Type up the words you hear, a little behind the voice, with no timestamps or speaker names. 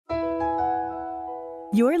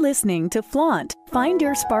You're listening to Flaunt. Find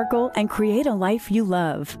your sparkle and create a life you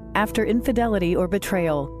love. After infidelity or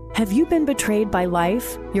betrayal, have you been betrayed by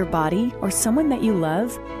life, your body, or someone that you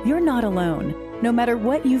love? You're not alone. No matter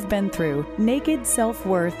what you've been through, Naked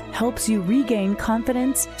Self-Worth helps you regain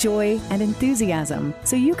confidence, joy, and enthusiasm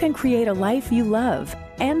so you can create a life you love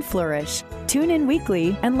and flourish. Tune in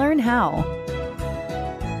weekly and learn how.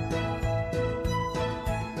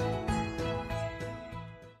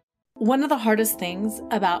 One of the hardest things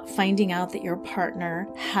about finding out that your partner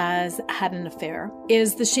has had an affair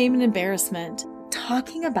is the shame and embarrassment.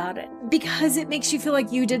 Talking about it, because it makes you feel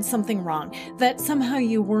like you did something wrong, that somehow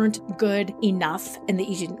you weren't good enough and that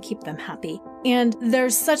you didn't keep them happy. And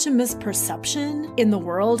there's such a misperception in the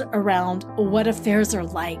world around what affairs are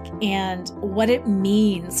like and what it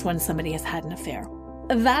means when somebody has had an affair.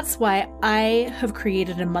 That's why I have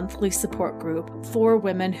created a monthly support group for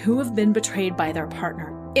women who have been betrayed by their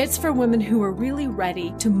partner. It's for women who are really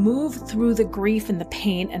ready to move through the grief and the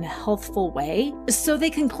pain in a healthful way so they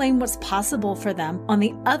can claim what's possible for them on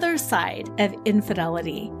the other side of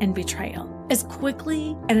infidelity and betrayal as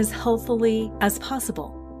quickly and as healthily as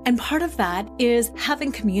possible. And part of that is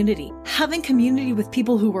having community with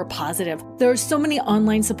people who are positive. There are so many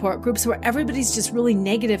online support groups where everybody's just really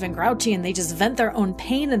negative and grouchy and they just vent their own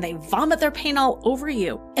pain and they vomit their pain all over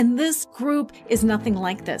you. And this group is nothing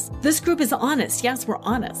like this. This group is honest. Yes, we're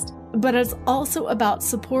honest. But it's also about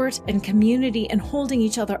support and community and holding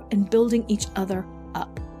each other and building each other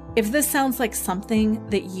up. If this sounds like something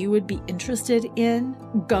that you would be interested in,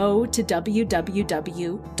 go to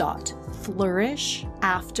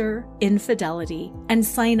www.flourishafter.infidelity and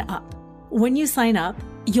sign up. When you sign up,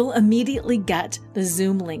 you'll immediately get the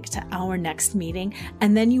Zoom link to our next meeting,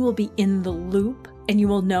 and then you will be in the loop and you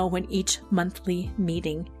will know when each monthly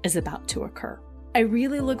meeting is about to occur. I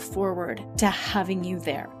really look forward to having you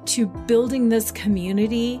there, to building this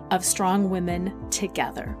community of strong women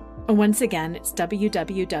together. Once again, it's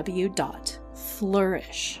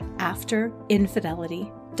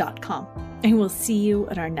www.flourishafter.infidelity.com. And we'll see you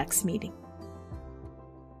at our next meeting.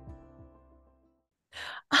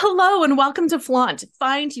 Hello, and welcome to Flaunt.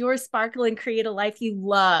 Find your sparkle and create a life you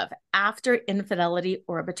love after infidelity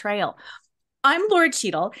or betrayal. I'm Laura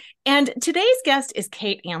Cheadle, and today's guest is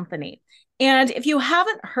Kate Anthony. And if you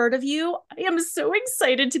haven't heard of you, I am so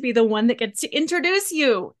excited to be the one that gets to introduce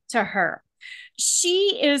you to her.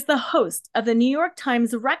 She is the host of the New York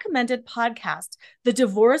Times recommended podcast, The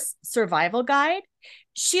Divorce Survival Guide.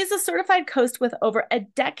 She is a certified coach with over a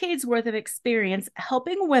decade's worth of experience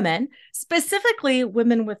helping women, specifically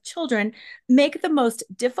women with children, make the most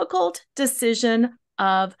difficult decision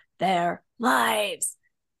of their lives.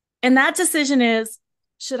 And that decision is,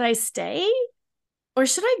 should I stay or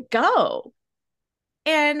should I go?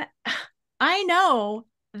 And I know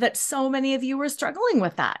that so many of you are struggling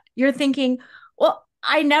with that. You're thinking, well,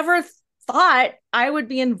 I never thought I would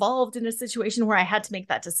be involved in a situation where I had to make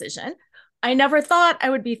that decision. I never thought I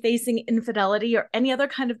would be facing infidelity or any other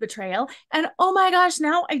kind of betrayal. And oh my gosh,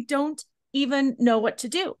 now I don't even know what to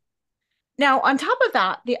do. Now, on top of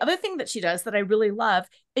that, the other thing that she does that I really love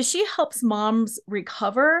is she helps moms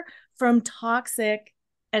recover from toxic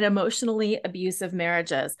and emotionally abusive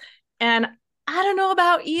marriages. And I don't know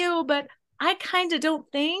about you, but I kind of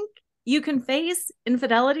don't think you can face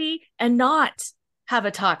infidelity and not have a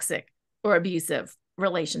toxic or abusive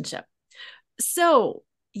relationship. So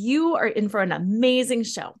you are in for an amazing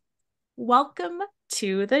show. Welcome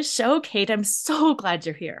to the show, Kate. I'm so glad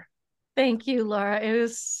you're here. Thank you, Laura. It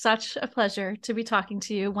was such a pleasure to be talking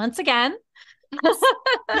to you once again.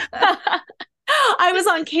 I was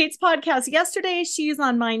on Kate's podcast yesterday. She's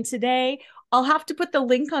on mine today. I'll have to put the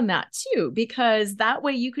link on that too, because that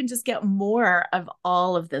way you can just get more of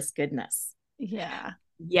all of this goodness. Yeah.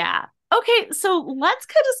 Yeah. Okay. So let's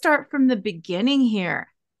kind of start from the beginning here.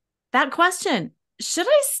 That question, should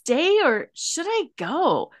I stay or should I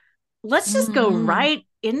go? Let's just go right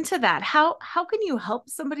into that. How can you help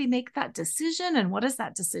somebody make that decision? And what is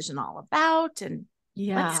that decision all about? And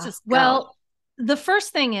let's just go. Well, the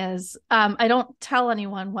first thing is, I don't tell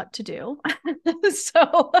anyone what to do.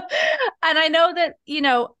 So, and I know that,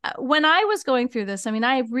 when I was going through this, I mean,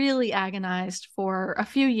 I really agonized for a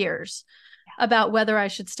few years about whether I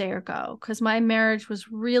should stay or go, because my marriage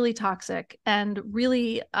was really toxic and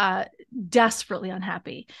really desperately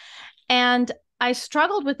unhappy. And I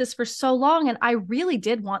struggled with this for so long, and I really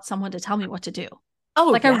did want someone to tell me what to do.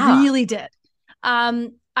 I really did.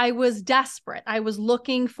 I was desperate. I was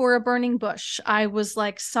looking for a burning bush. I was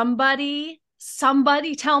like, somebody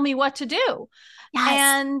tell me what to do. Yes.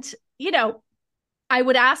 And, I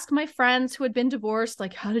would ask my friends who had been divorced,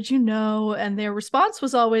 like, how did you know? And their response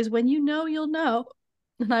was always, when you know, you'll know.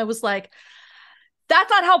 And I was like, that's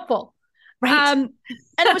not helpful. Right. And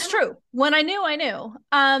it was true. When I knew, I knew.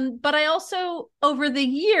 But I also, over the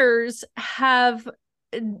years, have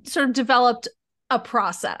sort of developed a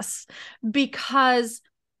process because,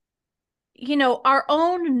 our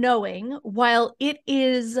own knowing, while it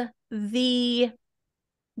is the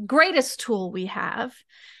greatest tool we have,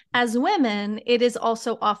 as women, it is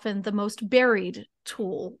also often the most buried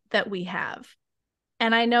tool that we have.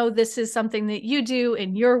 And I know this is something that you do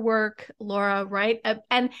in your work, Laura, right?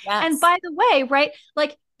 And by the way, right,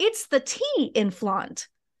 like it's the T in flaunt.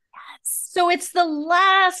 Yes. So it's the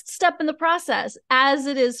last step in the process, as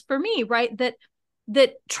it is for me, right?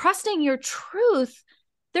 That trusting your truth,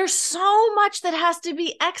 there's so much that has to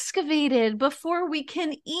be excavated before we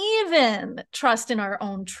can even trust in our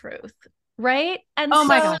own truth, right? And oh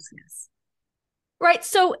my gosh, yes. Right.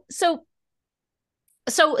 So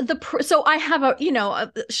I have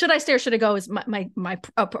should I stay or should I go is my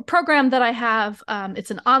program that I have.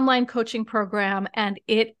 It's an online coaching program, and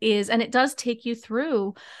it does take you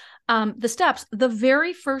through the steps. The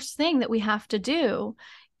very first thing that we have to do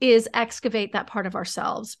is excavate that part of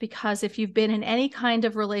ourselves, because if you've been in any kind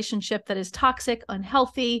of relationship that is toxic,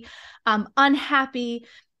 unhealthy, unhappy,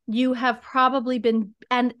 you have probably been,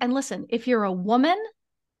 and listen, if you're a woman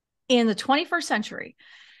in the 21st century,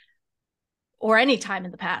 or any time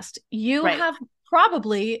in the past, you have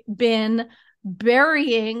probably been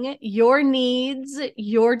burying your needs,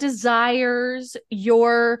 your desires,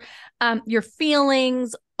 your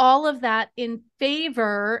feelings, all of that in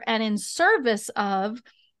favor and in service of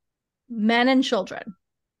men and children.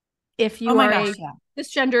 If you are a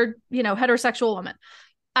cisgendered, heterosexual woman,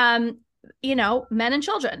 men and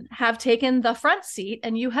children have taken the front seat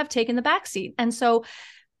and you have taken the back seat. And so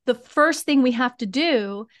the first thing we have to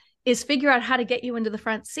do is figure out how to get you into the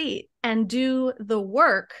front seat and do the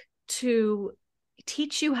work to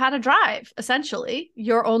teach you how to drive, essentially,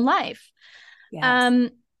 your own life. Yes.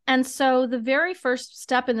 And so the very first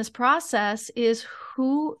step in this process is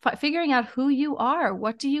figuring out who you are.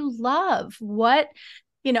 What do you love? What,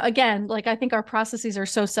 again, like I think our processes are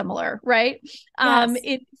so similar, right? Yes.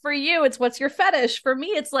 For you, it's what's your fetish. For me,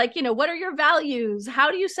 it's like, what are your values?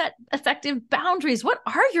 How do you set effective boundaries? What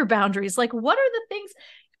are your boundaries? Like, what are the things?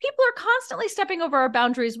 People are constantly stepping over our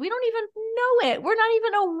boundaries. We don't even know it. We're not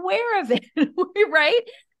even aware of it, right?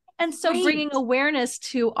 And so bringing awareness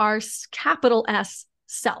to our capital S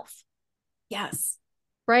self. Yes.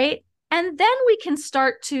 Right? And then we can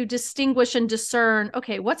start to distinguish and discern,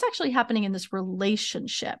 okay, what's actually happening in this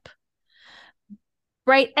relationship?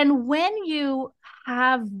 Right? And when you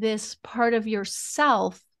have this part of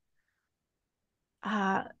yourself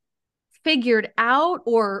figured out,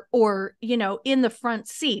 or in the front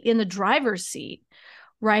seat, in the driver's seat,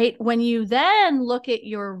 right? When you then look at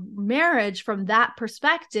your marriage from that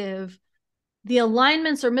perspective, the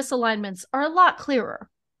alignments or misalignments are a lot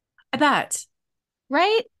clearer. I bet.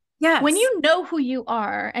 Right? Yes. When you know who you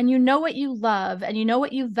are and you know what you love and you know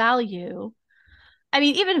what you value, I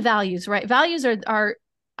mean, even values, right? Values are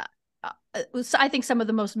I think some of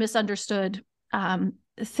the most misunderstood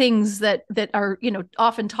things that are,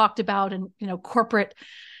 often talked about, and, corporate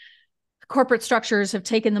structures have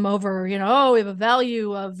taken them over, we have a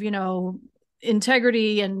value of,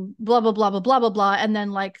 integrity and blah, blah, blah, blah, blah, blah, blah. And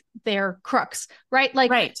then like they're crooks, right?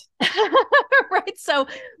 Like, right. Right. So,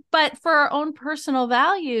 but for our own personal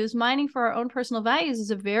values, mining for our own personal values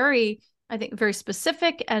is a very, I think, very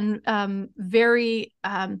specific and very,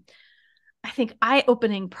 I think,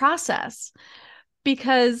 eye-opening process.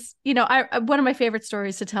 Because, one of my favorite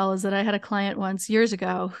stories to tell is that I had a client once years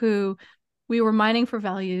ago who we were mining for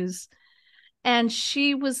values, and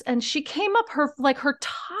she came up her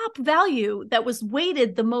top value that was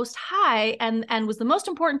weighted the most high and was the most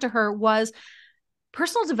important to her was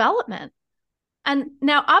personal development. And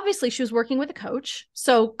now obviously she was working with a coach.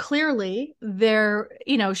 So clearly there,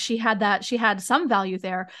 she had some value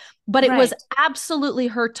there, but it was absolutely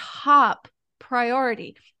her top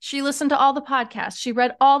priority. She listened to all the podcasts. She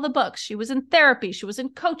read all the books. She was in therapy. She was in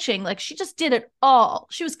coaching. Like, she just did it all.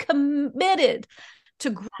 She was committed to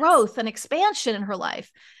growth and expansion in her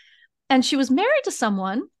life. And she was married to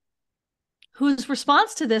someone whose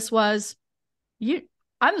response to this was,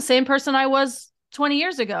 I'm the same person I was 20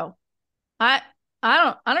 years ago. I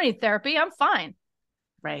don't need therapy. I'm fine.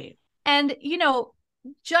 Right. And,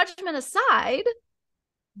 judgment aside,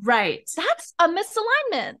 right. That's a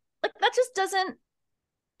misalignment. Like, that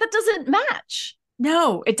doesn't match.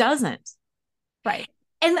 No, it doesn't. Right.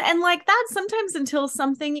 And like that, sometimes until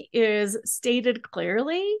something is stated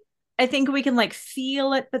clearly, I think we can like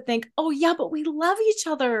feel it, but think, oh yeah, but we love each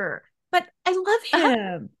other. But I love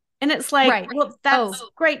him. And it's like, Right. well, that's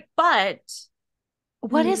great, but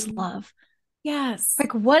what is love? Yes.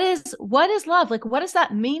 Like, what is love? Like, what does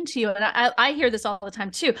that mean to you? And I hear this all the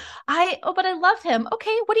time too. But I love him.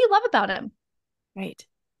 Okay. What do you love about him? Right.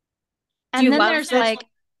 And then there's like,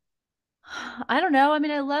 I don't know. I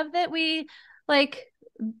mean, I love that we like,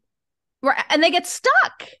 and they get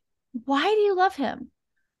stuck. Why do you love him?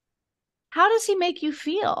 How does he make you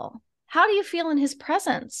feel? How do you feel in his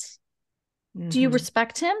presence? Mm-hmm. Do you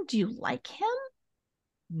respect him? Do you like him?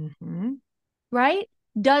 Mm-hmm. Right?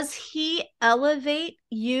 Does he elevate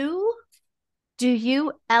you? Do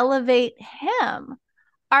you elevate him?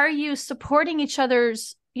 Are you supporting each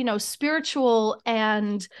other's, spiritual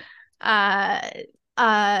and, I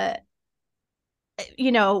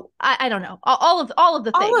don't know, all of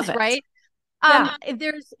the things, right? Yeah.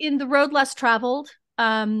 There's in The Road Less Traveled,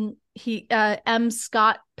 M.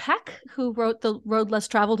 Scott Peck, who wrote The Road Less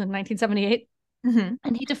Traveled in 1978. Mm-hmm.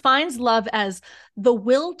 And he defines love as the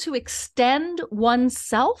will to extend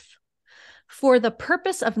oneself for the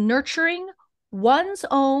purpose of nurturing one's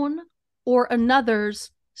own or another's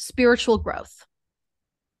spiritual growth.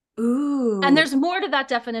 Ooh. And there's more to that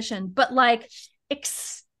definition, but like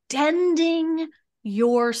extending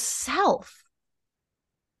yourself.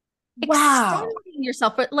 Wow. Extending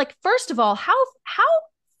yourself. But like, first of all, how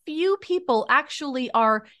few people actually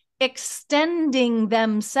are extending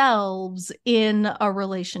themselves in a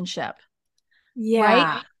relationship. Yeah.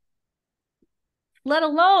 Right? Let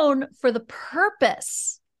alone for the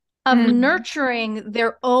purpose of nurturing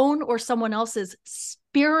their own or someone else's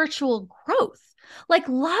spiritual growth. Like,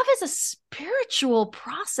 love is a spiritual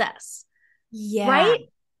process. Yeah. Right?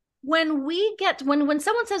 When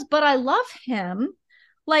someone says, but I love him,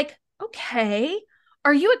 like, okay,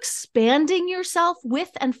 are you expanding yourself with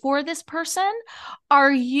and for this person?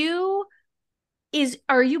 Are you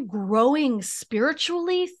growing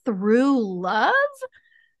spiritually through love?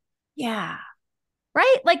 Yeah.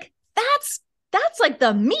 Right? Like, that's like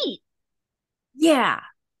the meat. Yeah.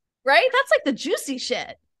 Right? That's like the juicy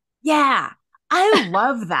shit. Yeah. I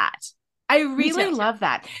love that. I really love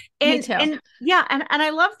that. And, Me too. And yeah, and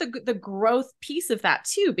I love the growth piece of that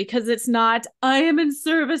too, because it's not, I am in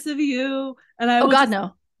service of you and I will God,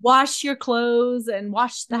 no. wash your clothes and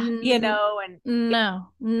wash the, and no.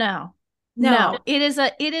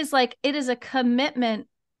 It is a commitment.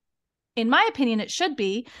 In my opinion, it should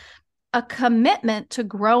be a commitment to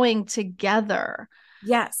growing together.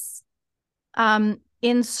 Yes.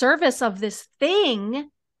 In service of this thing.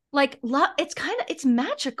 Like, love, it's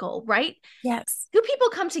magical, right? Yes. Two people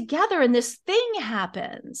come together and this thing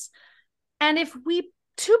happens. And if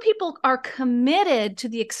two people are committed to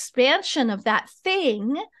the expansion of that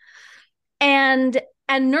thing and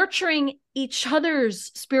nurturing each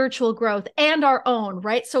other's spiritual growth and our own,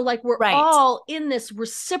 right? So like we're all in this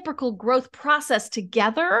reciprocal growth process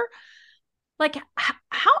together. Like,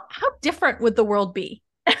 how different would the world be?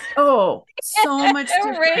 Oh, so much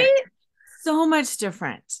different. Right? So much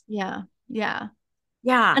different. Yeah. And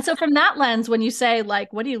so from that lens, when you say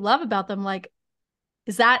like, what do you love about them? Like,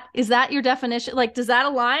 is that your definition? Like, does that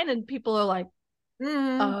align? And people are like,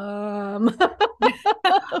 I'm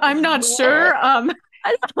not sure.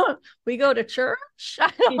 We go to church.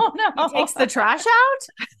 I don't know. He takes the trash out.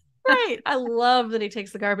 Right. I love that he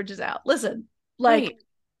takes the garbages out. Listen, like,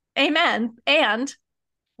 amen. And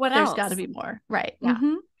what there's else? Got to be more. Right. Yeah.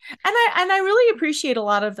 Mm-hmm. And I really appreciate a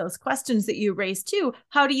lot of those questions that you raised too.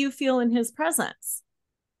 How do you feel in his presence?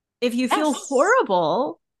 If you feel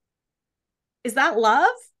horrible, is that love?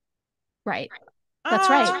 Right. That's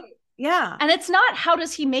right. Yeah. And it's not how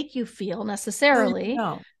does he make you feel necessarily.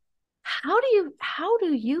 No. How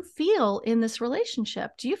do you feel in this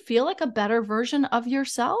relationship? Do you feel like a better version of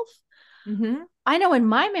yourself? Mm-hmm. I know in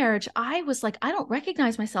my marriage, I was like, I don't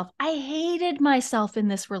recognize myself. I hated myself in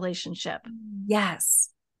this relationship. Yes.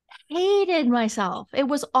 Hated myself. It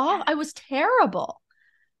was I was terrible.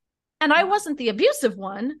 And I wasn't the abusive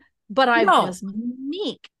one, but I was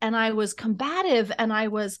meek and I was combative and I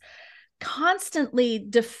was constantly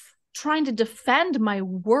trying to defend my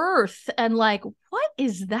worth. And like, what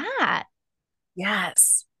is that?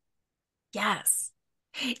 Yes.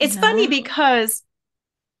 It's funny because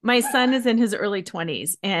my son is in his early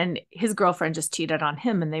 20s and his girlfriend just cheated on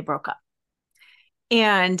him and they broke up.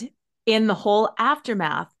 And in the whole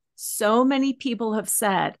aftermath, so many people have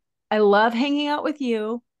said, I love hanging out with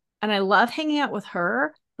you and I love hanging out with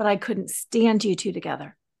her, but I couldn't stand you two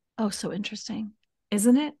together. Oh, so interesting.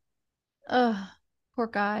 Isn't it? Poor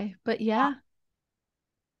guy. But yeah.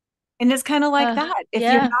 And it's kind of like that. If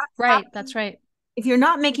you're not right. That's right. If you're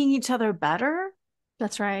not making each other better.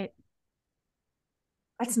 That's right.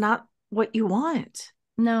 That's not what you want.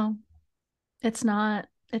 No, it's not.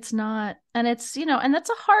 It's not. And it's, and that's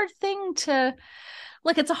a hard thing to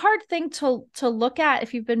like, it's a hard thing to look at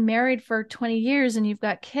if you've been married for 20 years and you've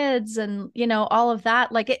got kids and, all of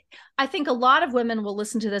that. Like I think a lot of women will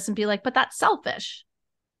listen to this and be like, but that's selfish.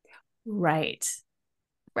 Right.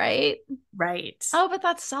 Right. Right. Oh, but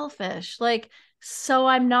that's selfish. Like, so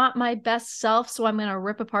I'm not my best self. So I'm going to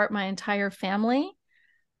rip apart my entire family.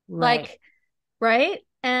 Right. Like, right.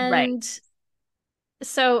 Right. And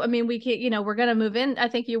so, I mean, we can, we're going to move in. I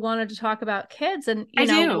think you wanted to talk about kids and, I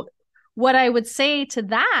do. what I would say to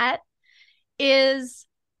that is,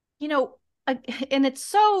 you know, and it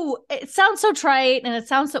sounds so trite and it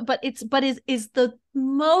sounds so, but is the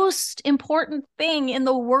most important thing in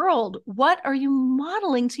the world. What are you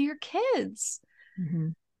modeling to your kids? Mm-hmm.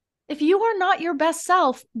 If you are not your best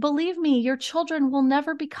self, believe me, your children will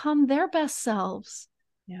never become their best selves.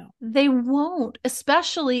 No. They won't,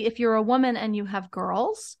 especially if you're a woman and you have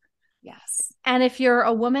girls. Yes. And if you're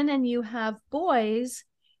a woman and you have boys,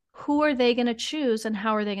 who are they going to choose and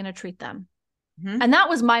how are they going to treat them? Mm-hmm. And that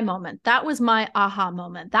was my moment. That was my aha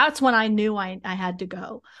moment. That's when I knew I had to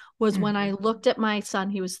go, was when I looked at my son.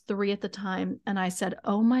 He was 3 at the time. And I said,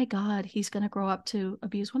 oh my God, he's going to grow up to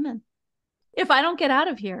abuse women. If I don't get out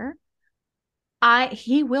of here,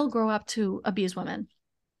 he will grow up to abuse women.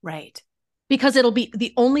 Right. Because it'll be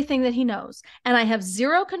the only thing that he knows. And I have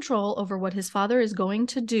zero control over what his father is going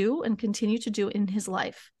to do and continue to do in his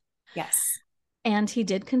life. Yes. And he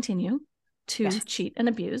did continue to Yes. cheat and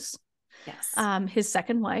abuse. Yes. His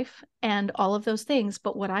second wife and all of those things.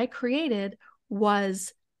 But what I created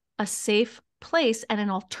was a safe place and an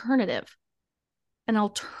alternative.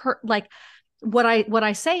 Like what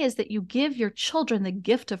I say is that you give your children the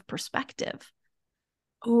gift of perspective.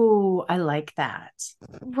 Oh, I like that.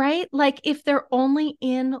 Right? Like if they're only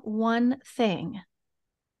in one thing,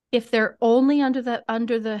 if they're only under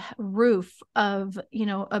the roof of,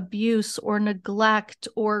 abuse or neglect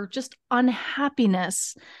or just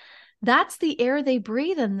unhappiness, that's the air they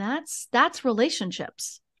breathe, and that's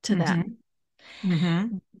relationships to them.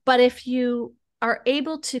 Mm-hmm. But if you are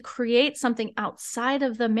able to create something outside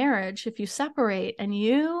of the marriage, if you separate and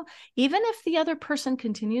even if the other person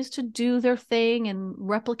continues to do their thing and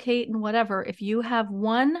replicate and whatever, if you have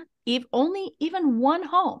even one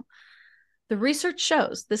home, the research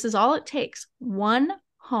shows this is all it takes, one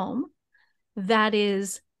home that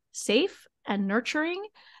is safe and nurturing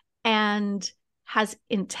and has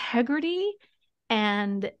integrity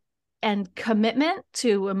and commitment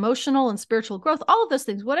to emotional and spiritual growth, all of those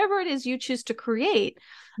things, whatever it is you choose to create,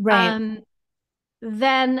 Right.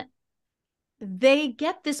 then they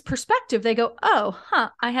get this perspective. They go, oh,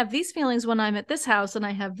 I have these feelings when I'm at this house and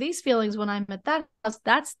I have these feelings when I'm at that house.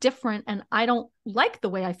 That's different. And I don't like the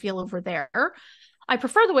way I feel over there. I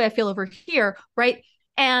prefer the way I feel over here. Right.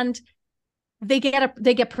 And they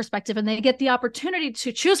get perspective and they get the opportunity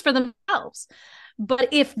to choose for themselves. But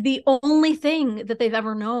if the only thing that they've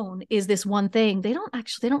ever known is this one thing, they don't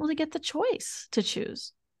really get the choice to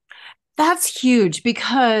choose. That's huge,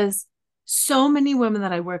 because so many women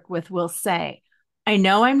that I work with will say, I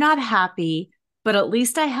know I'm not happy, but at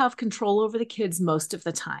least I have control over the kids most of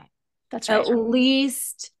the time. That's right. At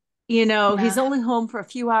least, he's only home for a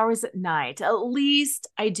few hours at night. At least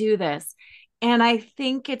I do this. And I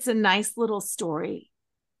think it's a nice little story.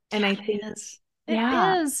 And I think, it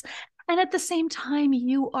is. And at the same time,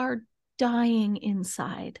 you are dying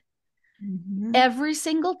inside. Mm-hmm. Every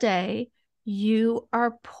single day, you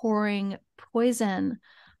are pouring poison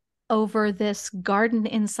over this garden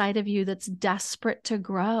inside of you that's desperate to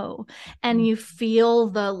grow. And you feel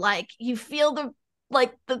the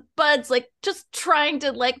buds just trying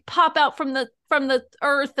to pop out from the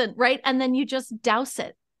earth, and right. And then you just douse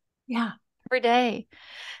it. Yeah. Every day.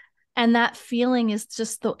 And that feeling is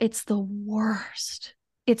just it's the worst.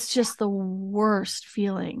 It's just the worst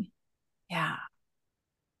feeling. Yeah.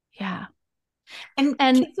 Yeah. And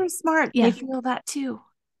kids are smart. Yeah. They feel that too.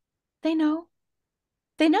 They know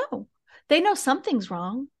something's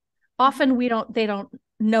wrong. Often they don't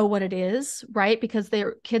know what it is, right? Because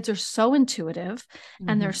their kids are so intuitive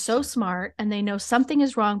and they're so smart and they know something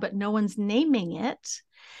is wrong, but no one's naming it.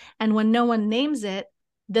 And when no one names it,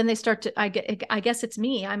 then they start to, I guess it's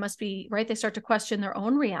me, I must be right. They start to question their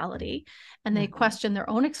own reality and they question their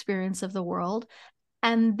own experience of the world.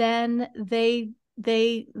 And then and then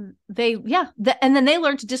they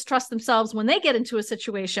learn to distrust themselves when they get into a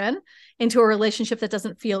situation, into a relationship that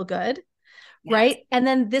doesn't feel good. Yes. Right. And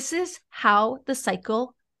then this is how the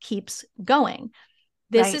cycle keeps going.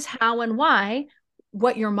 This is how and why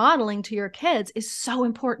what you're modeling to your kids is so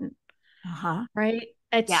important. Right.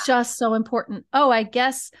 It's just so important. Oh, I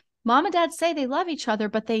guess mom and dad say they love each other,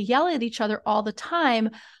 but they yell at each other all the time.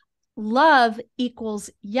 Love equals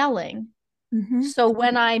yelling. Mm-hmm. So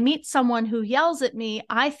when I meet someone who yells at me,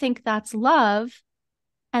 I think that's love.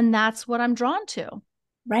 And that's what I'm drawn to.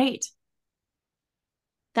 Right.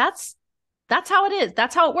 That's how it is.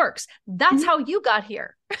 That's how it works. That's how you got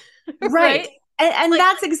here. Right. And Like,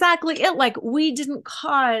 that's exactly it. Like, we didn't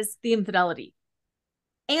cause the infidelity.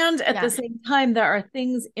 And at the same time, there are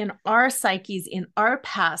things in our psyches, in our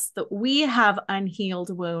past, that we have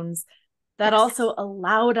unhealed wounds that also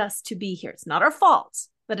allowed us to be here. It's not our fault,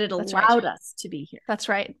 but it allowed us to be here. That's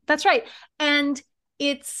right. That's right. And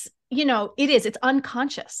it's, it's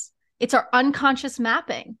unconscious. It's our unconscious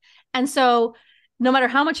mapping. And so no matter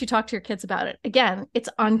how much you talk to your kids about it, again, it's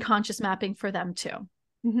unconscious mapping for them too.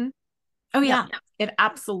 Mm-hmm. Oh yeah, it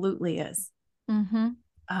absolutely is. Mm-hmm.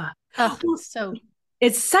 So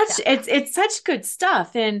it's such good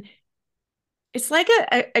stuff. And it's like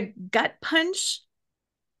a gut punch,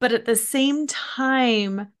 but at the same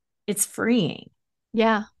time, it's freeing.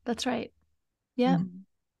 Yeah, that's right. Yeah. Mm-hmm.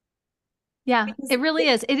 Yeah, it really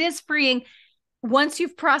is. It is freeing. Once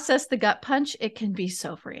you've processed the gut punch, it can be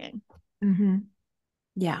so freeing. Mm-hmm.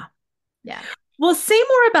 Yeah. Yeah. Well, say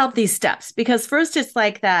more about these steps, because first it's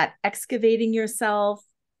like that excavating yourself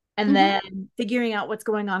and then figuring out what's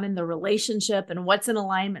going on in the relationship and what's in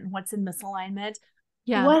alignment and what's in misalignment.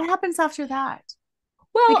 Yeah. What happens after that?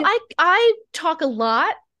 Well, I talk a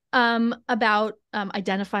lot about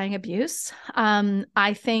identifying abuse.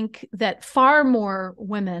 I think that far more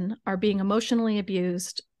women are being emotionally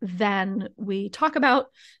abused than we talk about,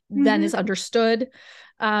 than is understood.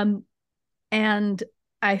 And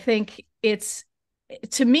I think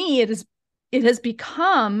to me, it has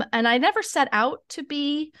become, and I never set out to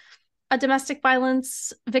be a domestic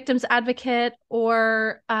violence victims advocate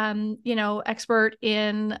or, expert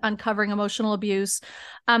in uncovering emotional abuse.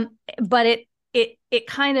 But it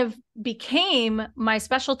kind of became my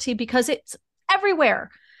specialty because it's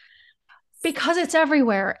everywhere.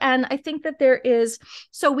 And I think that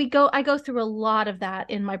I go through a lot of that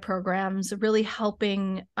in my programs, really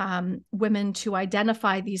helping women to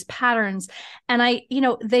identify these patterns. And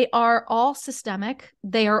they are all systemic.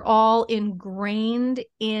 They are all ingrained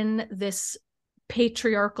in this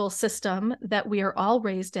patriarchal system that we are all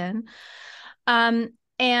raised in.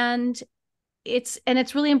 And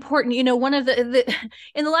it's really important. One of the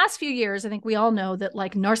in the last few years, I think we all know that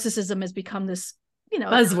like narcissism has become this,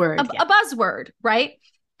 buzzword, a buzzword, right?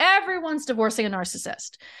 Everyone's divorcing a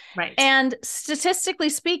narcissist. Right. And statistically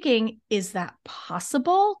speaking, is that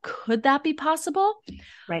possible? Could that be possible?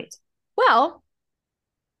 Right. Well,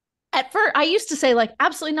 at first I used to say like,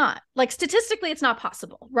 absolutely not. Like statistically, it's not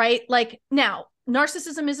possible, right? Like now,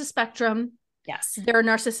 narcissism is a spectrum. Yes. There are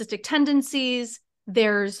narcissistic tendencies.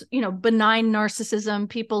 There's, benign narcissism,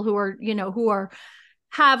 people who are,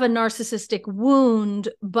 have a narcissistic wound,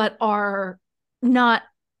 but are not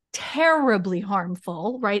terribly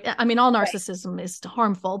harmful, right? I mean, all narcissism is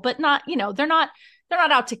harmful, but not, they're not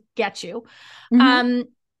out to get you. And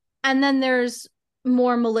then there's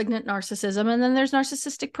more malignant narcissism, and then there's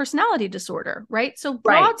narcissistic personality disorder, right? So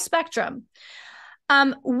broad spectrum.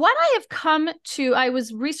 What I have come to, I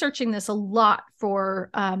was researching this a lot for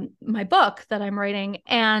my book that I'm writing,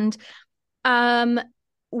 and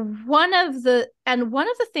one of the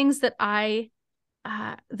things that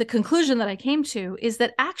the conclusion that I came to is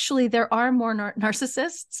that actually there are more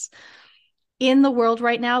narcissists in the world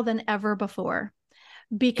right now than ever before,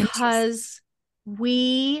 because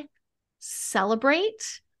we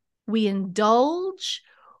celebrate, we indulge,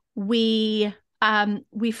 we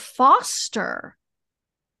foster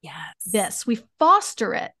we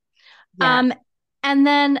foster it. And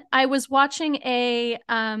then I was watching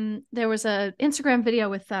there was a Instagram video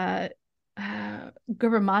with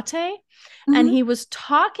Guramate, and he was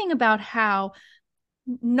talking about how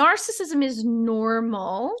narcissism is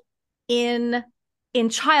normal in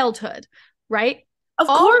childhood, right? Of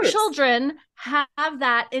course. All children have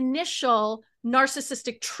that initial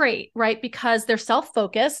narcissistic trait, right? Because they're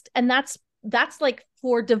self-focused, and that's like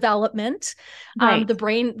for development. Right. The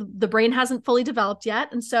brain hasn't fully developed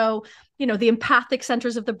yet, and so the empathic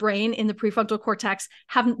centers of the brain in the prefrontal cortex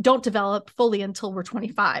don't develop fully until we're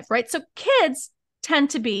 25, right? So kids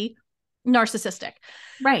tend to be narcissistic,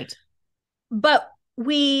 right? But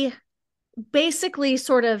we basically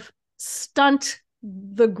sort of stunt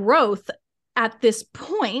the growth at this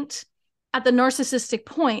point, at the narcissistic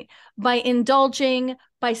point, by indulging,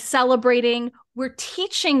 by celebrating. We're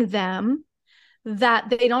teaching them that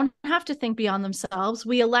they don't have to think beyond themselves.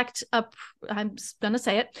 We elect I'm going to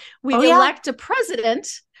say it. We elect a president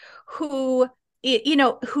who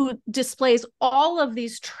who displays all of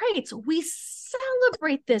these traits, we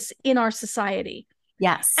celebrate this in our society.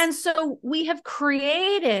 Yes. And so we have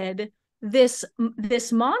created this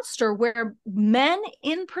monster where men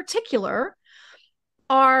in particular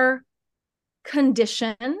are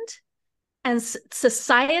conditioned and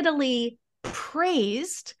societally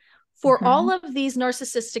praised for all of these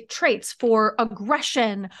narcissistic traits, for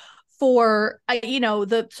aggression, for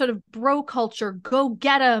the sort of bro culture, go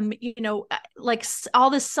get them, like all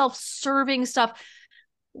this self-serving stuff.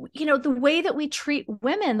 The way that we treat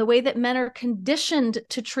women, the way that men are conditioned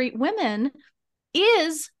to treat women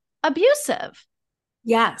is abusive.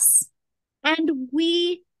 Yes. And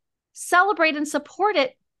we celebrate and support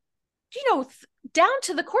it, down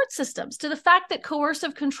to the court systems, to the fact that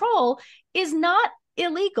coercive control is not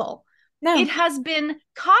illegal. No. It has been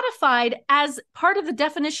codified as part of the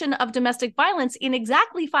definition of domestic violence in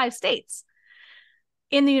exactly 5 states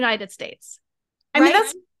in the United States. I mean,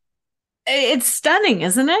 it's stunning,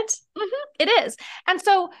 isn't it? Mm-hmm. It is. And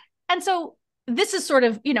so this is sort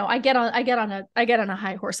of, I get on a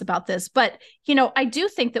high horse about this, but, I do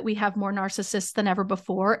think that we have more narcissists than ever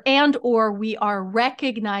before, or we are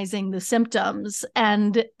recognizing the symptoms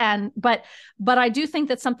but I do think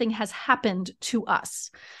that something has happened to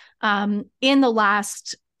us, in the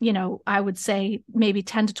last, I would say maybe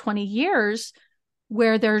 10 to 20 years,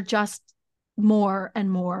 where they're just more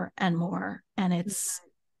and more and more. And it's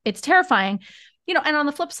terrifying, and on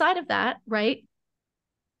the flip side of that, right?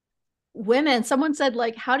 Women, someone said,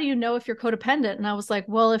 like, how do you know if you're codependent? And I was like,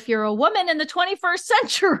 well, if you're a woman in the 21st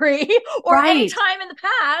century or any time in the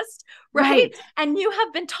past, right? And you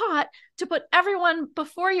have been taught to put everyone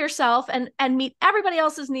before yourself and meet everybody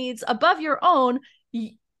else's needs above your own,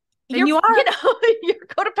 you're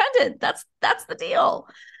codependent. That's the deal.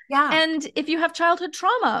 Yeah. And if you have childhood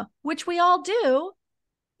trauma, which we all do,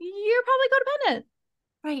 you're probably codependent.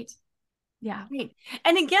 Right. Yeah. Right.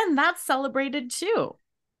 And again, that's celebrated too.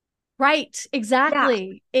 Right.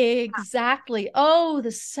 Exactly. Yeah. Exactly. Oh,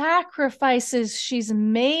 the sacrifices she's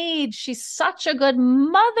made. She's such a good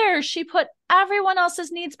mother. She put everyone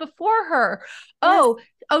else's needs before her. Yes.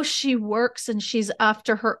 Oh, she works and she's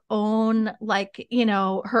after her own,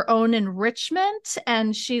 her own enrichment.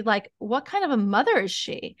 And she what kind of a mother is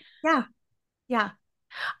she? Yeah. Yeah.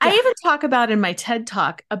 I even talk about in my TED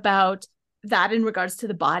Talk about that in regards to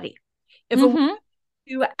the body. If a woman is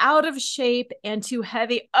too out of shape and too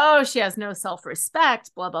heavy, she has no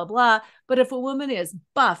self-respect, blah, blah, blah. But if a woman is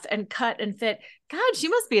buff and cut and fit, God, she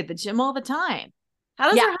must be at the gym all the time. How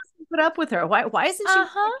does her husband put up with her? Why isn't she with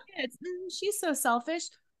kids? She's so selfish.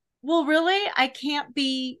 Well, really, I can't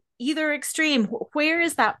be either extreme. Where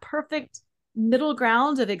is that perfect middle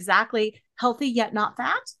ground of exactly healthy yet not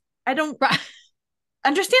fat? I don't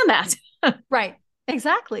understand that. Right.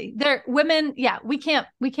 Exactly. They're women. Yeah. We can't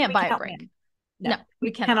buy a break. No,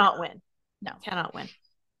 we cannot win. No, cannot win.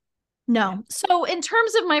 No. Yeah. So in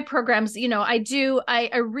terms of my programs,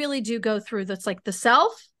 I really do go through this, like the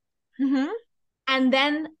self, and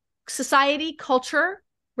then society, culture,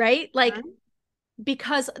 right?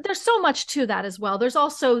 Because there's so much to that as well. There's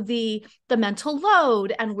also the mental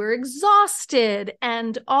load, and we're exhausted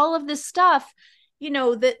and all of this stuff,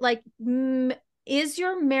 that is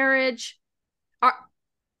your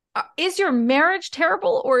marriage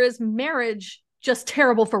terrible, or is marriage just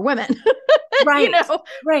terrible for women? Right.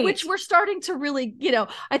 Right. Which we're starting to really,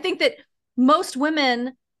 I think that most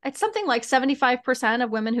women, it's something like 75% of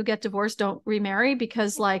women who get divorced don't remarry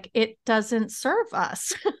because it doesn't serve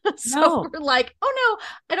us. So we're like, oh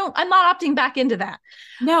no, I'm not opting back into that.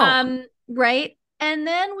 No. Right. And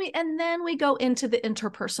then we go into the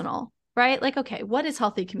interpersonal, right? Okay, what is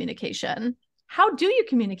healthy communication? How do you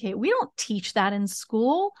communicate? We don't teach that in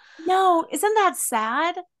school. No. Isn't that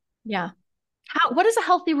sad? Yeah. What does a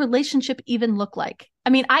healthy relationship even look like? I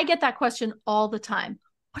mean, I get that question all the time.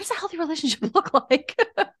 What does a healthy relationship look like?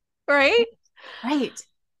 Right? Right.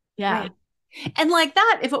 Yeah. Right. And like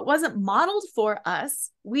that, if it wasn't modeled for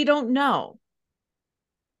us, we don't know.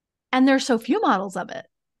 And there's so few models of it.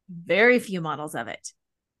 Very few models of it.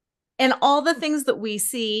 And all the things that we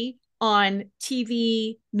see on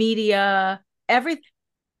TV, media, everything,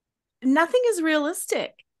 nothing is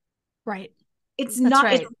realistic. Right. It's not,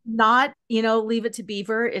 Leave It to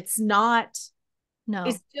Beaver. It's not. No.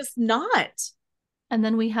 It's just not. And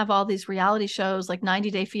then we have all these reality shows like 90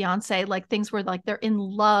 Day Fiance, things where they're in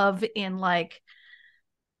love in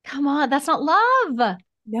come on, that's not love.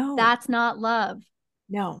 No. That's not love.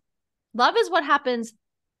 No. Love is what happens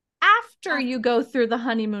after you go through the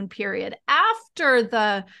honeymoon period, after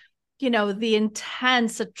the the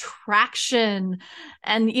intense attraction,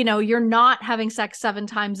 and, you're not having sex 7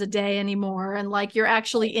 times a day anymore. And like, you're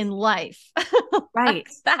actually in life. Right.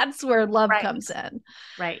 That's where love comes in.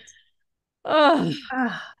 Right. Oh,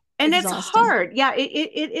 and exhausting. it's hard. Yeah,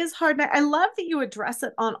 it is hard. I love that you address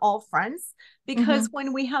it on all fronts, because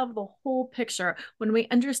when we have the whole picture, when we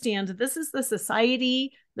understand this is the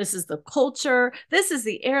society, this is the culture, this is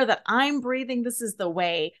the air that I'm breathing, this is the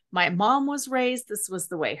way my mom was raised, this was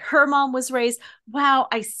the way her mom was raised. Wow,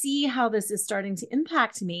 I see how this is starting to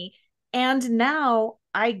impact me. And now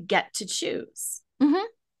I get to choose.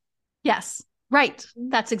 Yes. Right.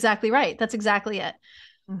 That's exactly right. That's exactly it.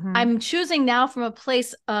 I'm choosing now from a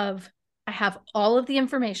place of, I have all of the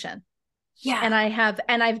information. Yeah. And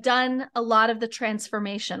I've done a lot of the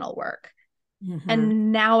transformational work.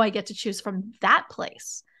 And now I get to choose from that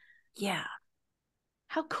place. Yeah.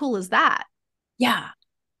 How cool is that? Yeah.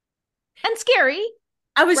 And scary.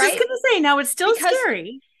 I was just going to say, now it's still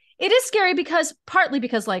scary. It is scary partly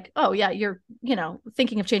because like, oh yeah, you're,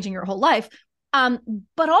 thinking of changing your whole life.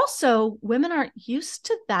 But also women aren't used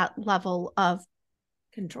to that level of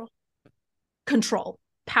control,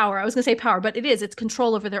 power. I was going to say power, but it's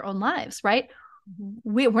control over their own lives, right?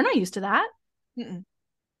 We're not used to that.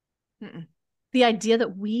 The idea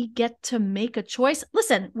that we get to make a choice.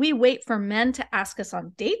 Listen, we wait for men to ask us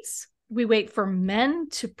on dates. We wait for men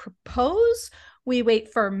to propose. We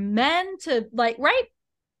wait for men to like, right?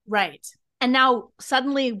 Right. And now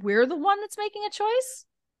suddenly we're the one that's making a choice.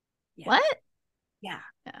 Yeah. What? Yeah.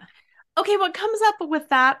 Okay. What comes up with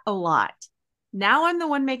that a lot? Now I'm the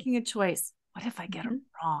one making a choice. What if I get it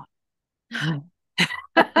wrong?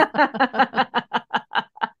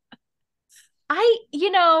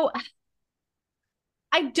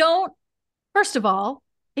 I don't, first of all,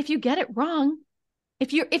 if you get it wrong,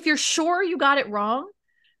 if you're sure you got it wrong,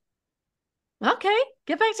 okay,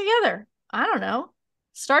 get back together. I don't know.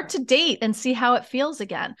 Start to date and see how it feels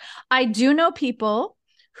again. I do know people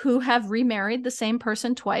who have remarried the same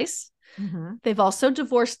person twice. They've also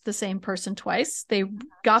divorced the same person twice. They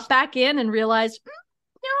got back in and realized,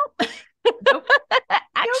 no, nope.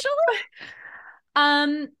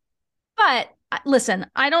 Actually. But listen,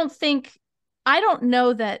 I don't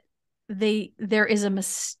know that there is a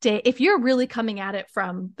mistake. If you're really coming at it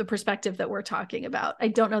from the perspective that we're talking about, I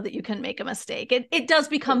don't know that you can make a mistake. It does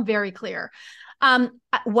become very clear.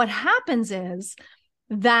 What happens is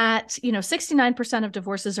that, 69% of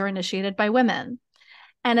divorces are initiated by women.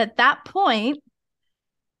 And at that point,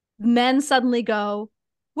 men suddenly go,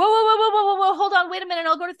 whoa, hold on, wait a minute,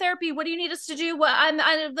 I'll go to therapy. What do you need us to do? What I'm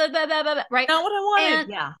blah, blah, blah, blah, right? Not what I wanted.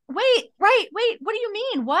 And yeah. Wait, what do you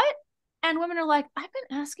mean? What? And women are like, I've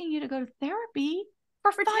been asking you to go to therapy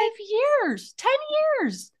for 5 years, 10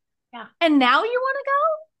 years. Yeah. And now you want to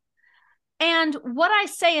go? And what I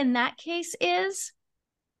say in that case is,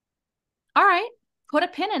 all right, put a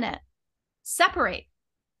pin in it. Separate.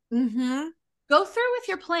 Go through with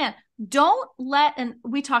your plan. Don't let, and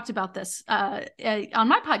we talked about this on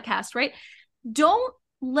my podcast, right? Don't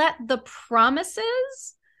let the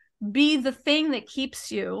promises be the thing that keeps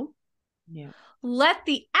you. Yeah. Let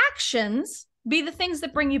the actions be the things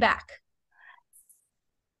that bring you back.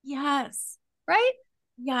 Yes. Right?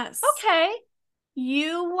 Yes. Okay.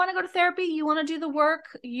 You want to go to therapy. You want to do the work.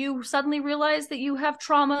 You suddenly realize that you have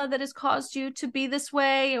trauma that has caused you to be this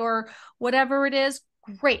way or whatever it is.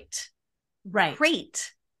 Great. Right.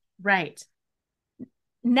 Great. Right.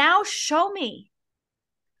 Now show me.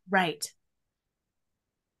 Right.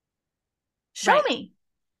 Show me.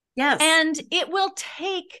 Yes. And it will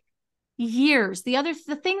take years.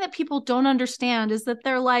 The thing that people don't understand is that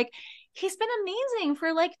they're like, he's been amazing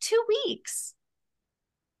for like 2 weeks.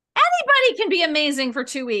 Anybody can be amazing for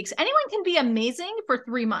 2 weeks. Anyone can be amazing for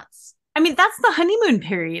 3 months. I mean, that's the honeymoon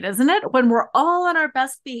period, isn't it? When we're all on our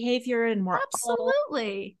best behavior and we're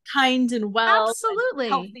absolutely all kind and well. Absolutely.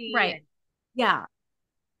 And healthy. Right. And, yeah.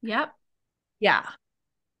 Yep. Yeah.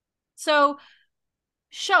 So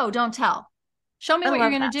don't tell. Show me what you're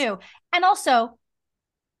going to do. And also,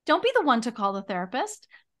 don't be the one to call the therapist.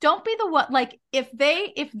 Don't be the one, like, if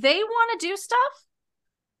they want to do stuff,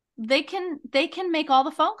 they can make all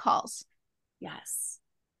the phone calls. Yes.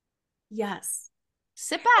 Yes.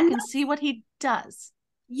 Sit back and see what he does.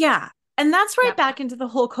 Yeah. And that's right back into the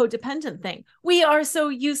whole codependent thing. We are so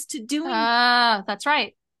used to doing. That's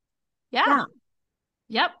right. Yeah.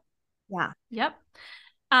 Yep. Yeah. Yep.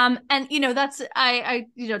 And that's, I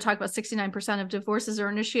talk about 69% of divorces are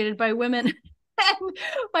initiated by women. And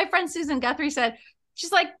my friend Susan Guthrie said,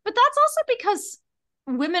 she's like, but that's also because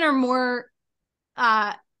women are more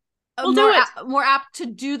apt to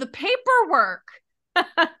do the paperwork.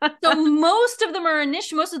 So most of them are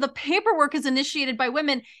most of the paperwork is initiated by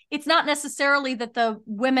women. It's not necessarily that the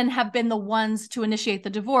women have been the ones to initiate the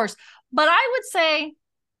divorce, but I would say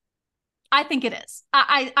I think it is.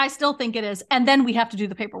 I still think it is. And then we have to do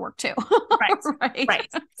the paperwork too. Right. Right. Right.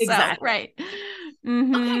 So, Exactly. right.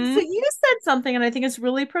 Okay. So you said something, and I think it's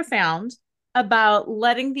really profound about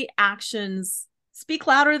letting the actions speak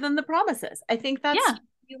louder than the promises. I think that's Yeah.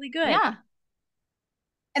 really good. Yeah.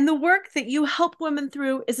 And the work that you help women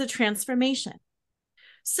through is a transformation.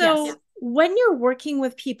 So Yes. when you're working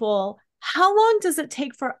with people, how long does it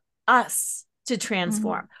take for us to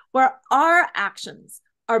transform, where our actions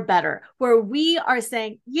are better, where we are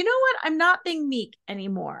saying, you know what, I'm not being meek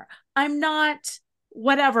anymore. I'm not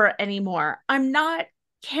whatever anymore. I'm not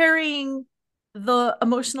carrying the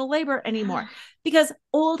emotional labor anymore, because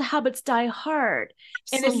old habits die hard.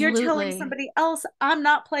 And if you're telling somebody else, I'm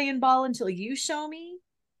not playing ball until you show me,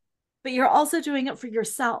 but you're also doing it for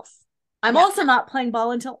yourself. I'm also not playing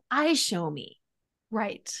ball until I show me.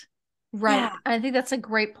 Right. Right. Yeah. I think that's a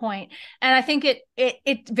great point. And I think it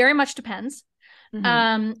very much depends.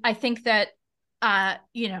 I think that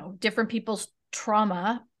different people's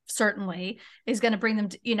trauma certainly is going to bring them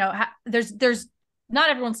to, there's not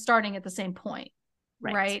everyone's starting at the same point.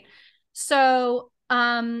 Right. So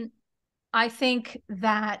I think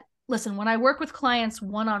that, listen, when I work with clients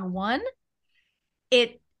one-on-one,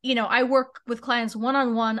 I work with clients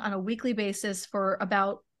one-on-one on a weekly basis for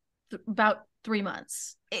about 3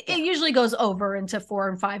 months. It usually goes over into 4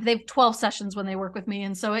 and 5. They have 12 sessions when they work with me.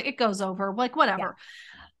 And so it goes over, like, whatever. Yeah.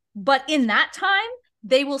 But in that time,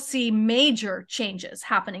 they will see major changes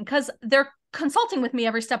happening because they're consulting with me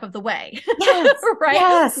every step of the way. Yes. Right?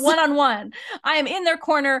 Yes. One-on-one. I am in their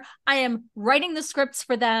corner. I am writing the scripts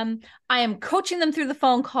for them. I am coaching them through the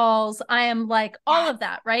phone calls. I am like all of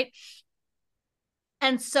that. Right.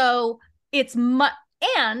 And so it's right.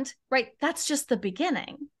 That's just the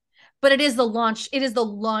beginning. But it is the launch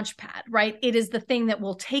pad, right? It is the thing that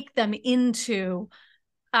will take them into,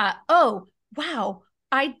 oh, wow,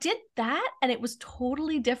 I did that and it was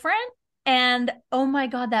totally different. And oh my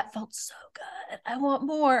God, that felt so good. I want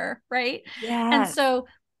more, right? Yeah. And so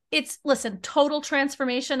total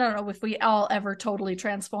transformation. I don't know if we all ever totally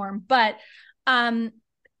transform, but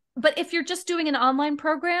if you're just doing an online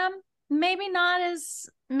program, maybe not as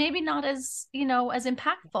as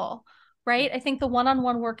impactful. Right. I think the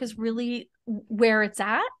one-on-one work is really where it's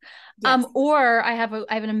at. Yes. Or I have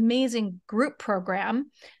an amazing group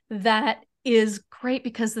program that is great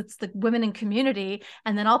because it's the women in community.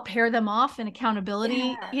 And then I'll pair them off in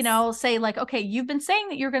accountability, say like, okay, you've been saying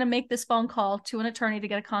that you're going to make this phone call to an attorney to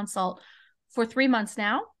get a consult for 3 months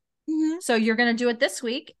now. Mm-hmm. So you're going to do it this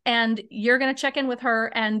week and you're going to check in with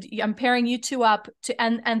her and I'm pairing you two up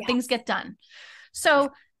and yes. things get done.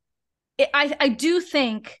 So I do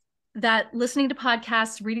think that listening to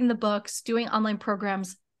podcasts, reading the books, doing online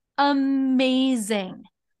programs, amazing.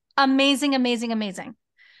 But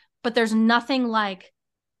there's nothing like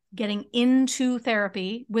getting into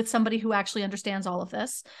therapy with somebody who actually understands all of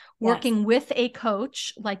this, working with a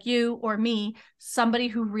coach like you or me, somebody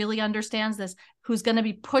who really understands this, who's going to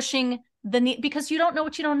be pushing the need, because you don't know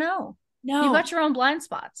what you don't know. No, you've got your own blind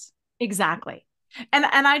spots. Exactly. And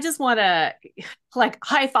I just want to like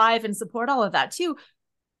high five and support all of that too.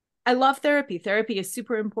 I love therapy. Therapy is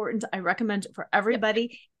super important. I recommend it for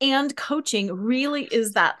everybody. Yep. And coaching really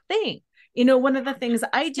is that thing. One of the things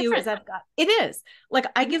I do is it is like,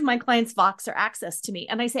 I give my clients Voxer access to me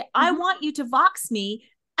and I say, I want you to Vox me.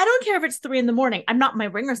 I don't care if it's 3 a.m. my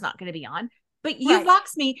ringer's not going to be on, but you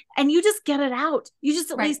Vox me and you just get it out. You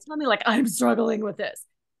just at least tell me like, I'm struggling with this.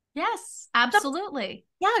 Yes, absolutely.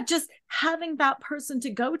 Just having that person to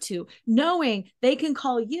go to, knowing they can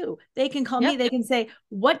call you, they can call me, they can say,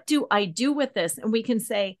 what do I do with this? And we can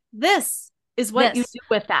say, this is what you do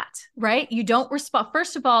with that. Right? You don't respond.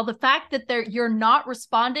 First of all, the fact that you're not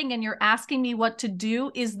responding and you're asking me what to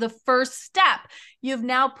do is the first step. You've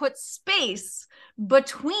now put space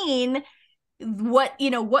between what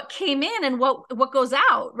came in and what goes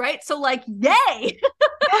out, right? So like, yay.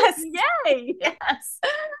 Yes. Yay. Yes.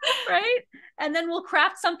 Right. And then we'll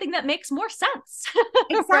craft something that makes more sense.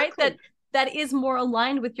 Exactly. Right. That is more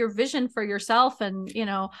aligned with your vision for yourself. And,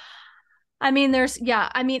 yes,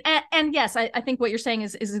 I think what you're saying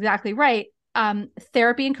is exactly right.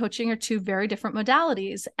 Therapy and coaching are 2 very different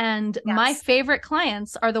modalities. And my favorite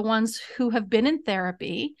clients are the ones who have been in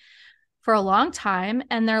therapy for a long time.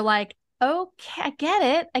 And they're like, okay, I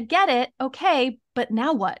get it. Okay. But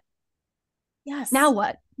now what? Yes. Now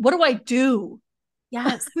what? What do I do?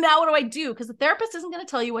 Yes. Now what do I do? Because the therapist isn't going to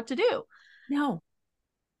tell you what to do. No.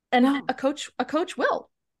 And a coach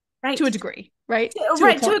will. Right. To a degree, right?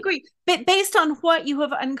 To agree. But based on what you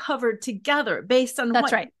have uncovered together, based on That's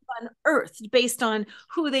what right. you've unearthed, based on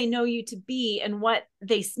who they know you to be and what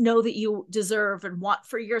they know that you deserve and want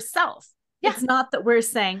for yourself. Yeah. It's not that we're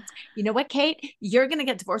saying, you know what, Kate, you're going to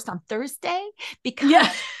get divorced on Thursday because.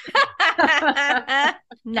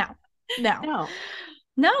 No.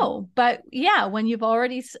 But yeah, when you've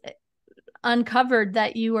already uncovered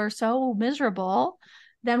that you are so miserable,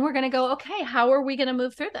 then we're going to go, okay, how are we going to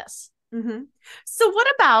move through this? Mm-hmm. So what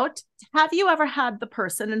about, have you ever had the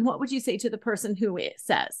person, and what would you say to the person who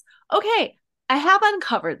says, okay, I have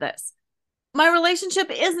uncovered this. My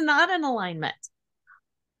relationship is not in alignment.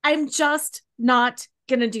 I'm just not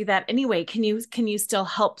going to do that anyway. Can you still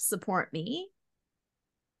help support me?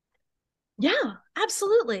 Yeah,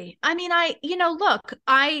 absolutely. I mean, look,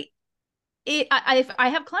 I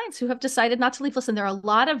have clients who have decided not to leave. Listen, there are a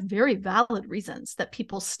lot of very valid reasons that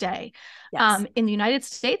people stay. Yes. In the United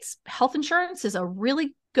States, health insurance is a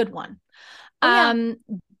really good one.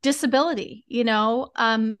 Disability,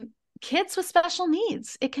 kids with special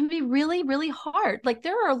needs. It can be really, really hard. Like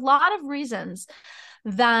there are a lot of reasons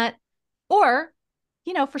that, or,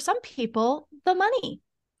 for some people, the money.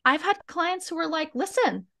 I've had clients who are like,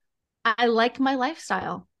 listen, I like my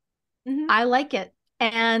lifestyle. Mm-hmm. I like it.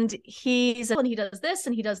 And he does this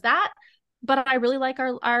and he does that, but I really like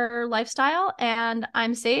our lifestyle and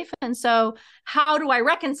I'm safe. And so how do I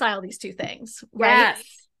reconcile these two things? Right. Yes.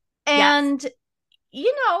 And,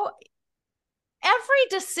 every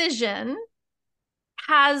decision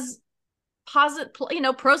has pros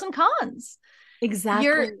and cons. Exactly.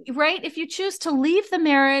 You're right. If you choose to leave the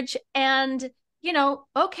marriage and,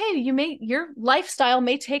 okay, your lifestyle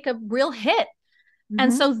may take a real hit. Mm-hmm.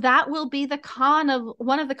 And so that will be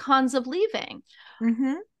one of the cons of leaving.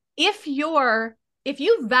 Mm-hmm. If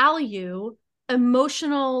you value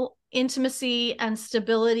emotional intimacy and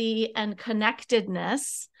stability and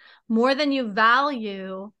connectedness more than you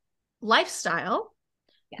value lifestyle,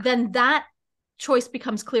 then that choice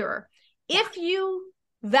becomes clearer. Yeah. If you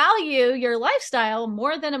value your lifestyle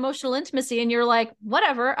more than emotional intimacy and you're like,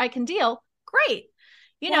 whatever, I can deal, great.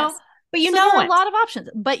 But there are a lot of options,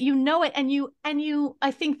 but it. And you,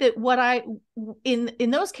 I think that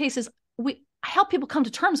in those cases, I help people come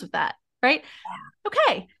to terms with that, right? Yeah.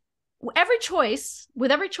 Okay. With every choice,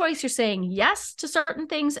 you're saying yes to certain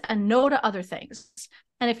things and no to other things.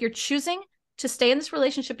 And if you're choosing to stay in this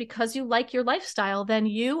relationship because you like your lifestyle, then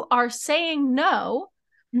you are saying no.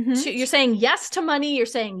 Mm-hmm. You're saying yes to money. You're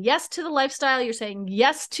saying yes to the lifestyle. You're saying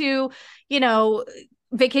yes to,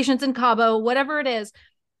 vacations in Cabo, whatever it is.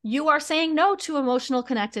 You are saying no to emotional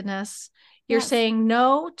connectedness. You're saying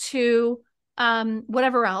no to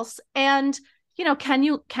whatever else. And, can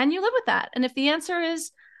you live with that? And if the answer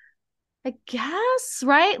is, I guess,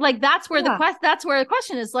 right? Like that's where the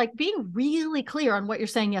question is, like being really clear on what you're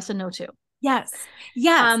saying yes and no to. Yes.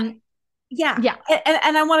 Yeah.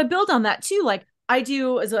 And I want to build on that too. Like I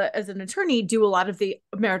do as an attorney, do a lot of the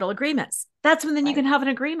marital agreements. That's when then you can have an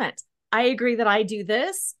agreement. I agree that I do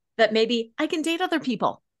this, that maybe I can date other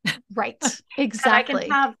people. Right. Exactly.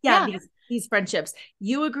 I can have these friendships.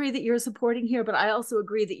 You agree that you're supporting here, but I also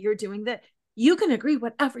agree that you're doing that. You can agree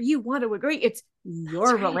whatever you want to agree. It's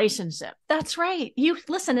your relationship. That's right. You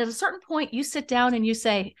listen, at a certain point, you sit down and you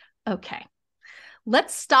say, okay,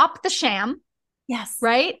 let's stop the sham. Yes.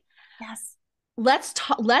 Right. Yes. Let's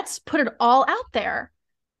put it all out there.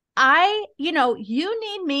 You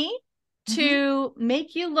need me to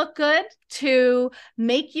make you look good, to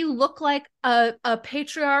make you look like a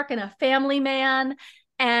patriarch and a family man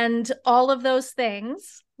and all of those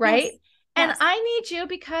things, right? Yes. And I need you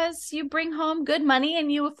because you bring home good money and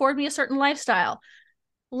you afford me a certain lifestyle.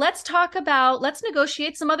 Let's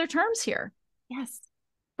negotiate some other terms here. Yes.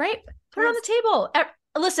 Right? Put it on the table.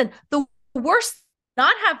 Listen, the worst,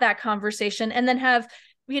 not have that conversation and then have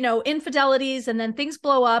infidelities and then things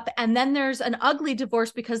blow up and then there's an ugly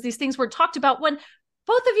divorce because these things were talked about when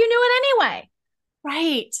both of you knew it anyway.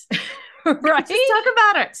 Right. Right. Just talk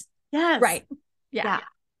about it. Yes. Right. Yeah.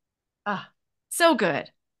 So good.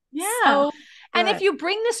 Yeah. So and if you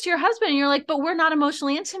bring this to your husband and you're like, but we're not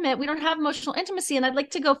emotionally intimate, we don't have emotional intimacy and I'd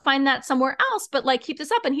like to go find that somewhere else, but like keep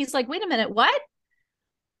this up. And he's like, wait a minute, what?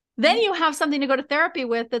 Then you have something to go to therapy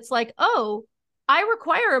with that's like, oh, I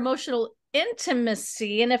require emotional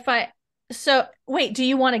intimacy. And wait, do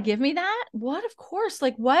you want to give me that? What? Of course.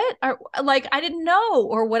 Like what? I didn't know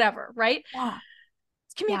or whatever. Right. Yeah.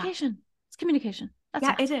 It's communication. Yeah. It's communication.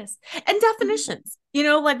 That's it is. And definitions,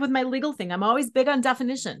 like with my legal thing, I'm always big on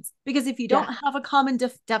definitions because if you don't have a common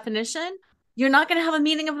definition, you're not going to have a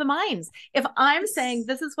meeting of the minds. If I'm saying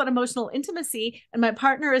this is what emotional intimacy and my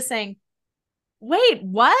partner is saying, wait,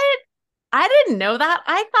 what? I didn't know that.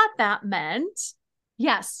 I thought that meant.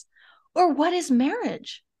 Yes. Or what is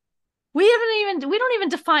marriage? We don't even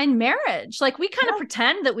define marriage. Like we kind of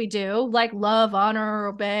pretend that we do, like love, honor,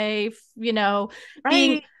 obey,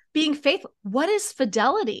 Right. being faithful. What is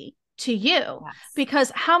fidelity to you? Yes.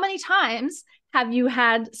 Because how many times have you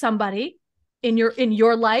had somebody in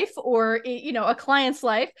your life or, a client's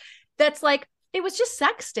life that's like, it was just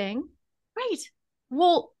sexting. Right.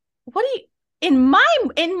 Well, what do you, in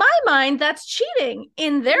my mind, that's cheating.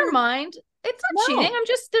 In their mind, it's not cheating.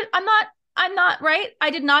 I'm not right. I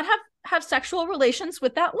did not have sexual relations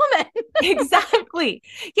with that woman. Exactly.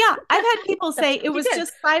 Yeah. I've had people say it was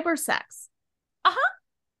just cyber sex.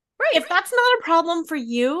 Right. If that's not a problem for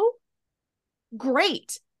you,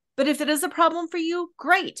 great. But if it is a problem for you,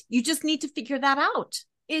 great. You just need to figure that out.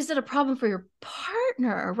 Is it a problem for your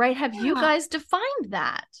partner? Right. Have you guys defined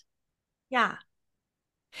that? Yeah.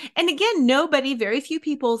 And again, very few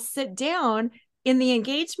people sit down in the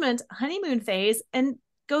engagement honeymoon phase and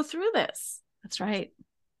go through this. That's right.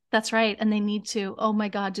 That's right. And they need to. Oh my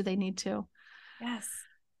God, do they need to? Yes.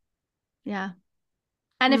 Yeah.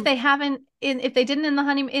 And if they haven't, if they didn't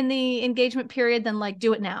in the engagement period, then like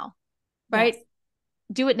do it now. Right. Yes.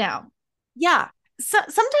 Do it now. Yeah. So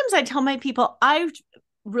sometimes I tell my people, I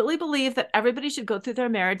really believe that everybody should go through their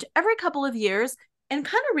marriage every couple of years and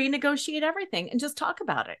kind of renegotiate everything and just talk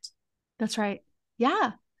about it. That's right.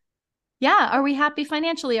 Yeah. Yeah. Are we happy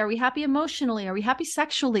financially? Are we happy emotionally? Are we happy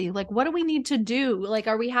sexually? Like, what do we need to do? Like,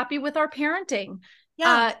 are we happy with our parenting?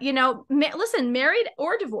 Yeah. Listen, married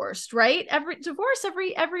or divorced, right?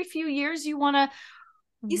 Every few years, you want to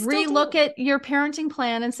relook at your parenting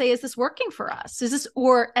plan and say, is this working for us?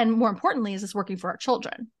 And more importantly, is this working for our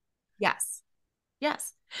children? Yes.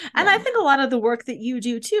 Yes. And I think a lot of the work that you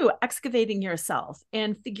do too, excavating yourself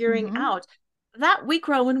and figuring out that we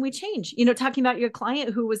grow and we change, talking about your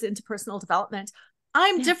client who was into personal development.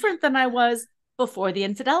 I'm different than I was before the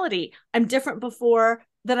infidelity. I'm different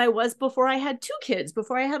than I was before I had 2 kids,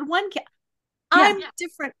 before I had 1 kid. I'm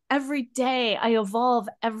different every day. I evolve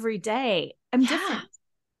every day. I'm different.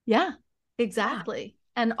 Yeah, exactly.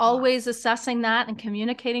 Yeah. And always assessing that and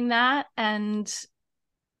communicating that and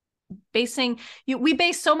we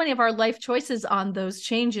base so many of our life choices on those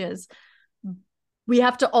changes. We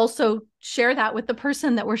have to also share that with the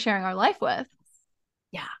person that we're sharing our life with.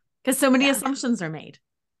 Yeah. Because so many assumptions are made.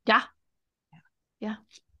 Yeah. Yeah.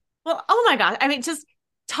 Well, oh my God. I mean, just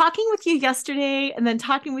talking with you yesterday and then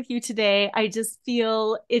talking with you today, I just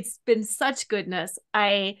feel it's been such goodness.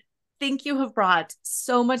 I think you have brought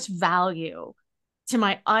so much value to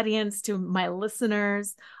my audience, to my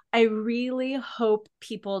listeners. I really hope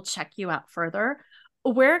people check you out further.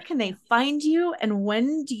 Where can they find you? And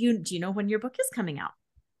when do you know when your book is coming out?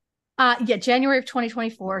 January of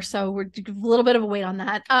 2024. So we're a little bit of a wait on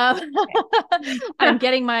that. I'm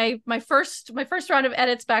getting my first round of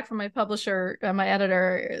edits back from my publisher, my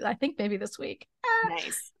editor, I think maybe this week.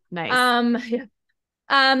 Nice.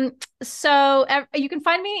 So you can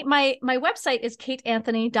find me. My website is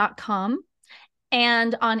kateanthony.com.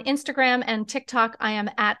 And on Instagram and TikTok, I am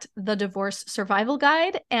at The Divorce Survival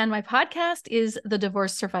Guide. And my podcast is The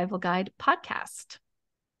Divorce Survival Guide Podcast.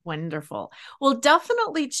 Wonderful. Well,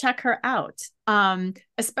 definitely check her out,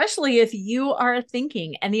 especially if you are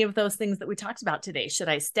thinking any of those things that we talked about today. Should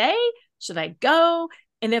I stay? Should I go?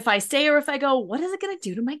 And if I stay or if I go, what is it going to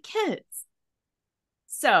do to my kids?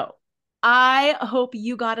 So I hope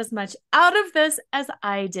you got as much out of this as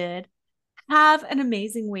I did. Have an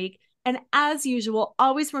amazing week. And as usual,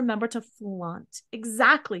 always remember to flaunt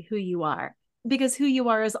exactly who you are, because who you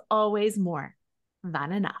are is always more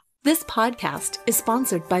than enough. This podcast is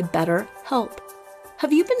sponsored by BetterHelp.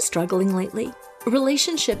 Have you been struggling lately?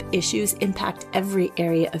 Relationship issues impact every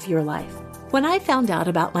area of your life. When I found out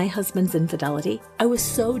about my husband's infidelity, I was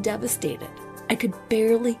so devastated. I could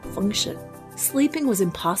barely function. Sleeping was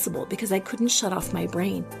impossible because I couldn't shut off my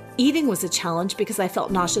brain. Eating was a challenge because I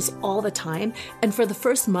felt nauseous all the time, and for the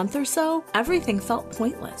first month or so, everything felt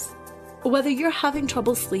pointless. Whether you're having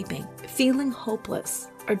trouble sleeping, feeling hopeless,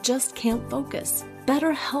 or just can't focus,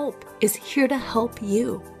 BetterHelp is here to help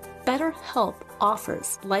you. BetterHelp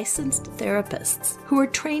offers licensed therapists who are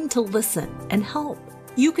trained to listen and help.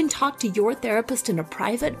 You can talk to your therapist in a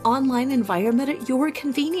private online environment at your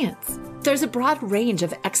convenience. There's a broad range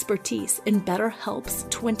of expertise in BetterHelp's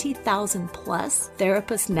 20,000 plus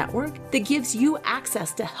therapist network that gives you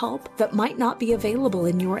access to help that might not be available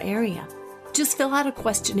in your area. Just fill out a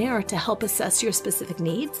questionnaire to help assess your specific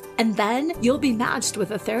needs, and then you'll be matched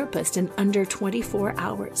with a therapist in under 24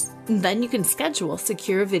 hours. And then you can schedule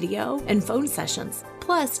secure video and phone sessions. Plus,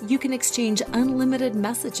 Plus, you can exchange unlimited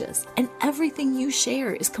messages, and everything you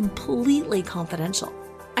share is completely confidential.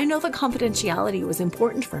 I know that confidentiality was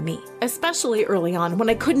important for me, especially early on when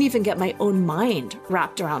I couldn't even get my own mind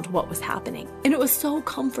wrapped around what was happening. And it was so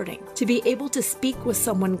comforting to be able to speak with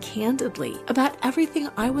someone candidly about everything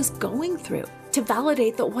I was going through, to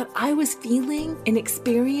validate that what I was feeling and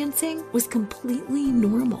experiencing was completely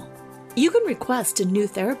normal. You can request a new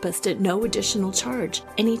therapist at no additional charge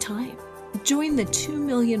anytime. Join the 2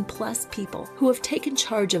 million plus people who have taken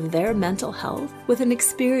charge of their mental health with an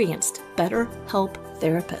experienced BetterHelp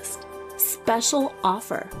therapist. Special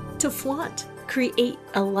offer to Flaunt. Create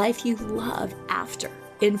a life you love after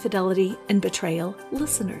infidelity and betrayal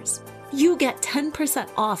listeners. You get 10%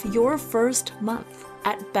 off your first month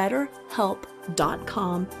at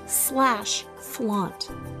betterhelp.com/flaunt.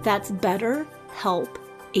 That's BetterHelp,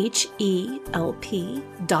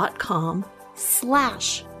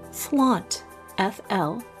 HELP.com/flaunt, FLAUNT.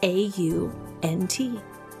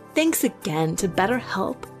 Thanks again to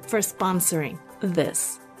BetterHelp for sponsoring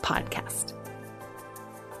this podcast.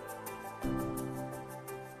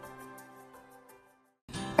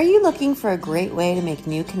 Are you looking for a great way to make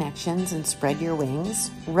new connections and spread your wings?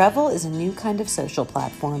 Revel is a new kind of social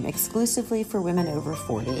platform exclusively for women over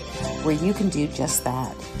 40, where you can do just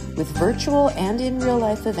that. With virtual and in real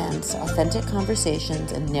life events, authentic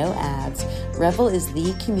conversations, and no ads, Revel is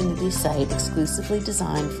the community site exclusively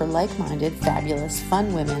designed for like-minded, fabulous,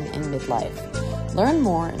 fun women in midlife. Learn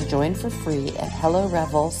more and join for free at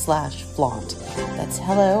HelloRevel/flaunt. That's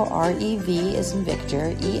hello, REV as in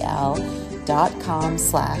Victor,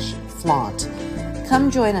 EL.com/flaunt.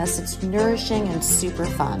 Come join us. It's nourishing and super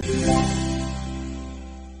fun.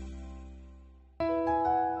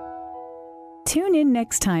 Tune in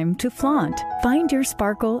next time to Flaunt. Find your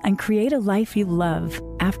sparkle and create a life you love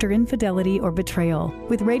after infidelity or betrayal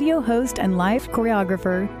with radio host and live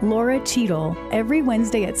choreographer Laura Cheadle every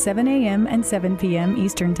Wednesday at 7 a.m. and 7 p.m.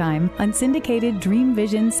 Eastern Time on syndicated Dream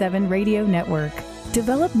Vision 7 radio network.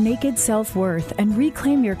 Develop naked self-worth and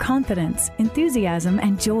reclaim your confidence, enthusiasm,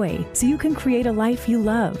 and joy so you can create a life you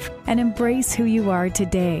love and embrace who you are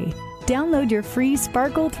today. Download your free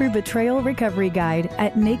Sparkle Through Betrayal Recovery Guide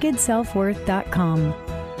at nakedselfworth.com.